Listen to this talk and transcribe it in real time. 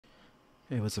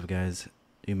Hey, what's up guys?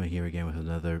 Uma here again with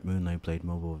another Moonlight Blade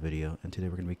mobile video, and today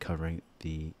we're going to be covering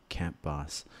the camp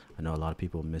boss. I know a lot of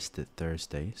people missed it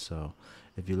Thursday, so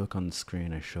if you look on the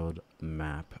screen I showed a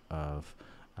map of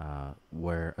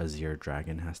where Azure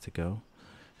Dragon has to go.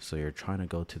 So you're trying to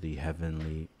go to the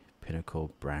Heavenly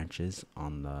Pinnacle branches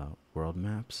on the world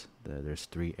maps. There's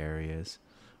 3 areas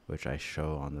which I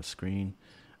show on the screen,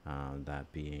 that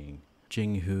being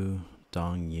Jinghu,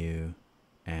 Dongyu,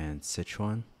 and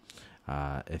Sichuan.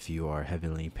 If you are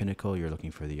Heavenly Pinnacle, you're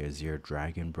looking for the Azure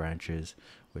Dragon branches,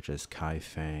 which is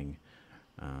Kaifeng,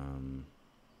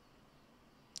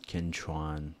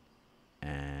 Qinchuan,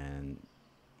 and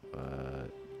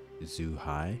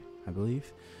Zhuhai, I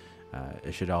believe.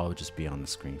 It should all just be on the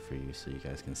screen for you so you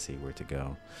guys can see where to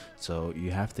go. So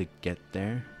you have to get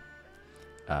there,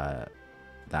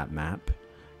 that map,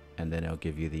 and then it'll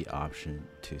give you the option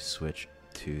to switch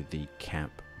to the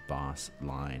camp boss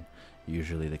line.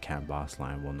 Usually the camp boss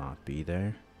line will not be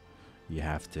there. You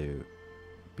have to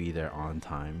be there on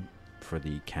time for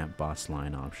the camp boss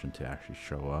line option to actually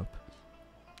show up,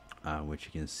 which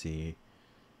you can see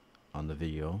on the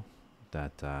video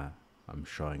that I'm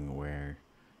showing where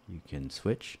you can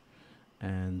switch.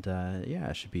 And yeah,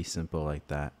 it should be simple like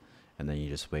that, and then you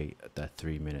just wait that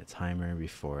 3-minute timer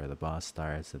before the boss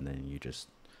starts, and then you just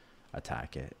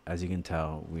attack it. As you can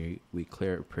tell, we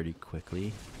clear it pretty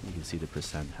quickly. You can see the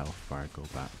percent health bar go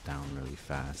back down really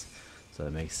fast, so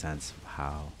it makes sense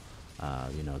how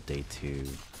you know, day 2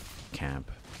 camp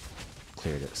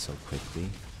cleared it so quickly,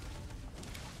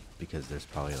 because there's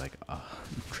probably like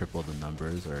triple the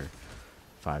numbers or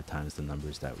 5 times the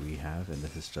numbers that we have, and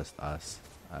this is just us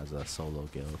as a solo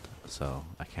guild. So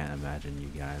I can't imagine you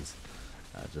guys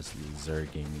just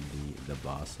zerging the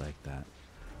boss like that.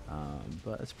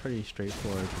 But it's pretty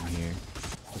straightforward from here.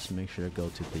 Just make sure to go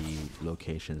to the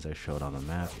locations I showed on the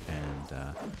map,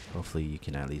 and hopefully you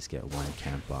can at least get 1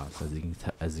 camp boss.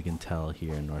 As you can tell,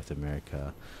 here in North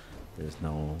America, there's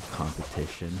no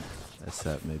competition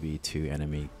except maybe 2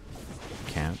 enemy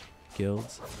camp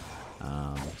guilds.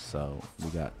 So we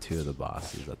got 2 of the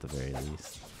bosses at the very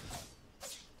least.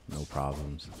 No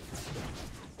problems.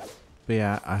 But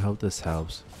yeah, I hope this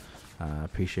helps.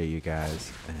 Appreciate you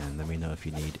guys, and let me know if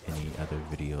you need any other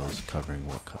videos covering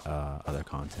what other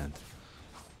content.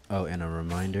 Oh, and a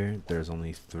reminder, there's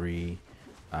only 3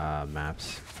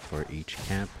 maps for each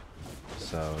camp,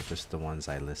 so just the ones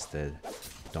I listed.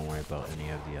 Don't worry about any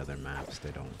of the other maps,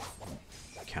 they don't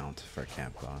count for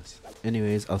camp boss.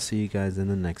 Anyways, I'll see you guys in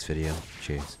the next video.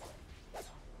 Cheers.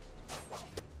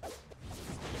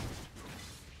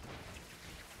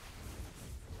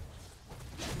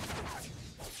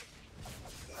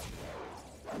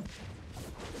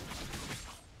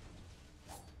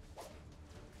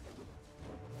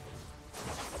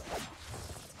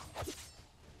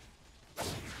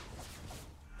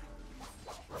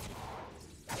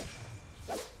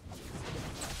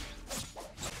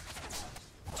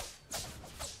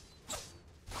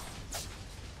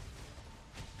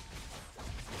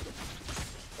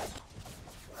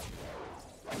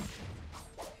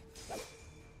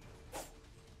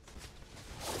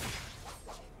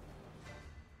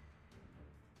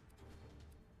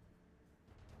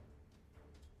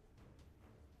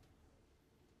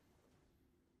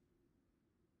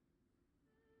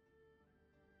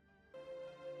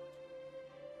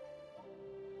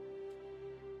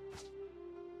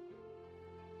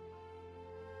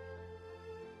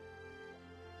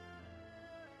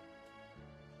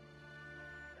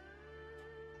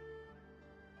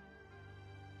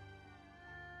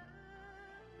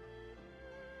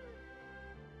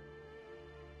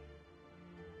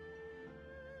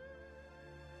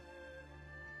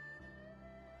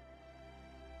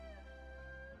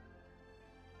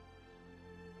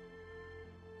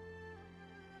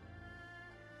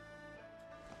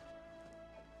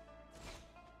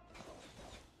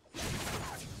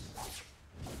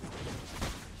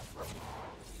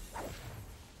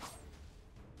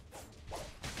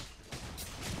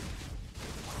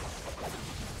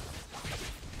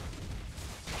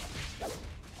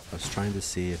 I was trying to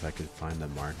see if I could find the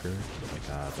marker, like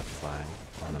the flag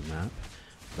on the map,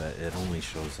 but it only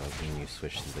shows up when you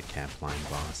switch to the camp line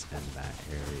boss in that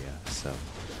area, so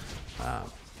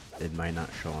it might not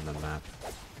show on the map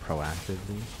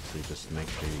proactively, so you just make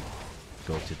sure you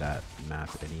go to that map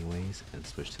anyways and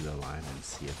switch to the line and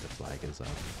see if the flag is up.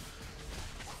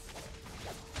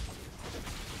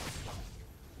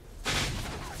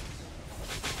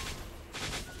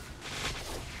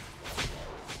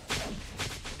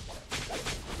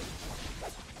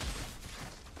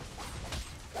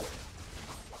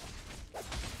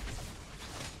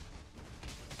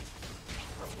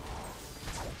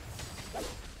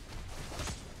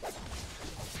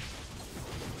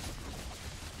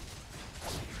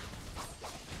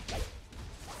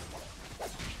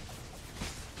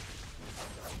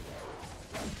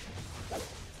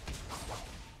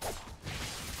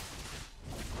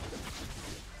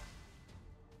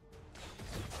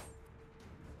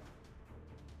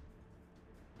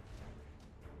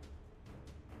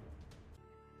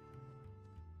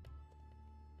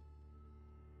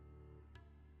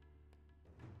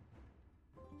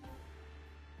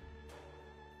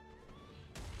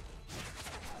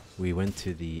 We went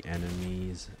to the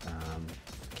enemy's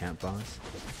camp boss,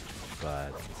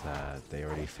 but they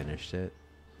already finished it.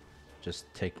 Just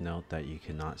take note that you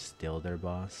cannot steal their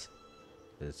boss.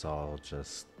 It's all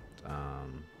just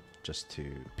to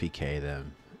PK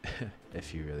them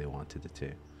if you really wanted it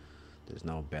to. There's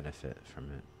no benefit from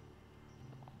it.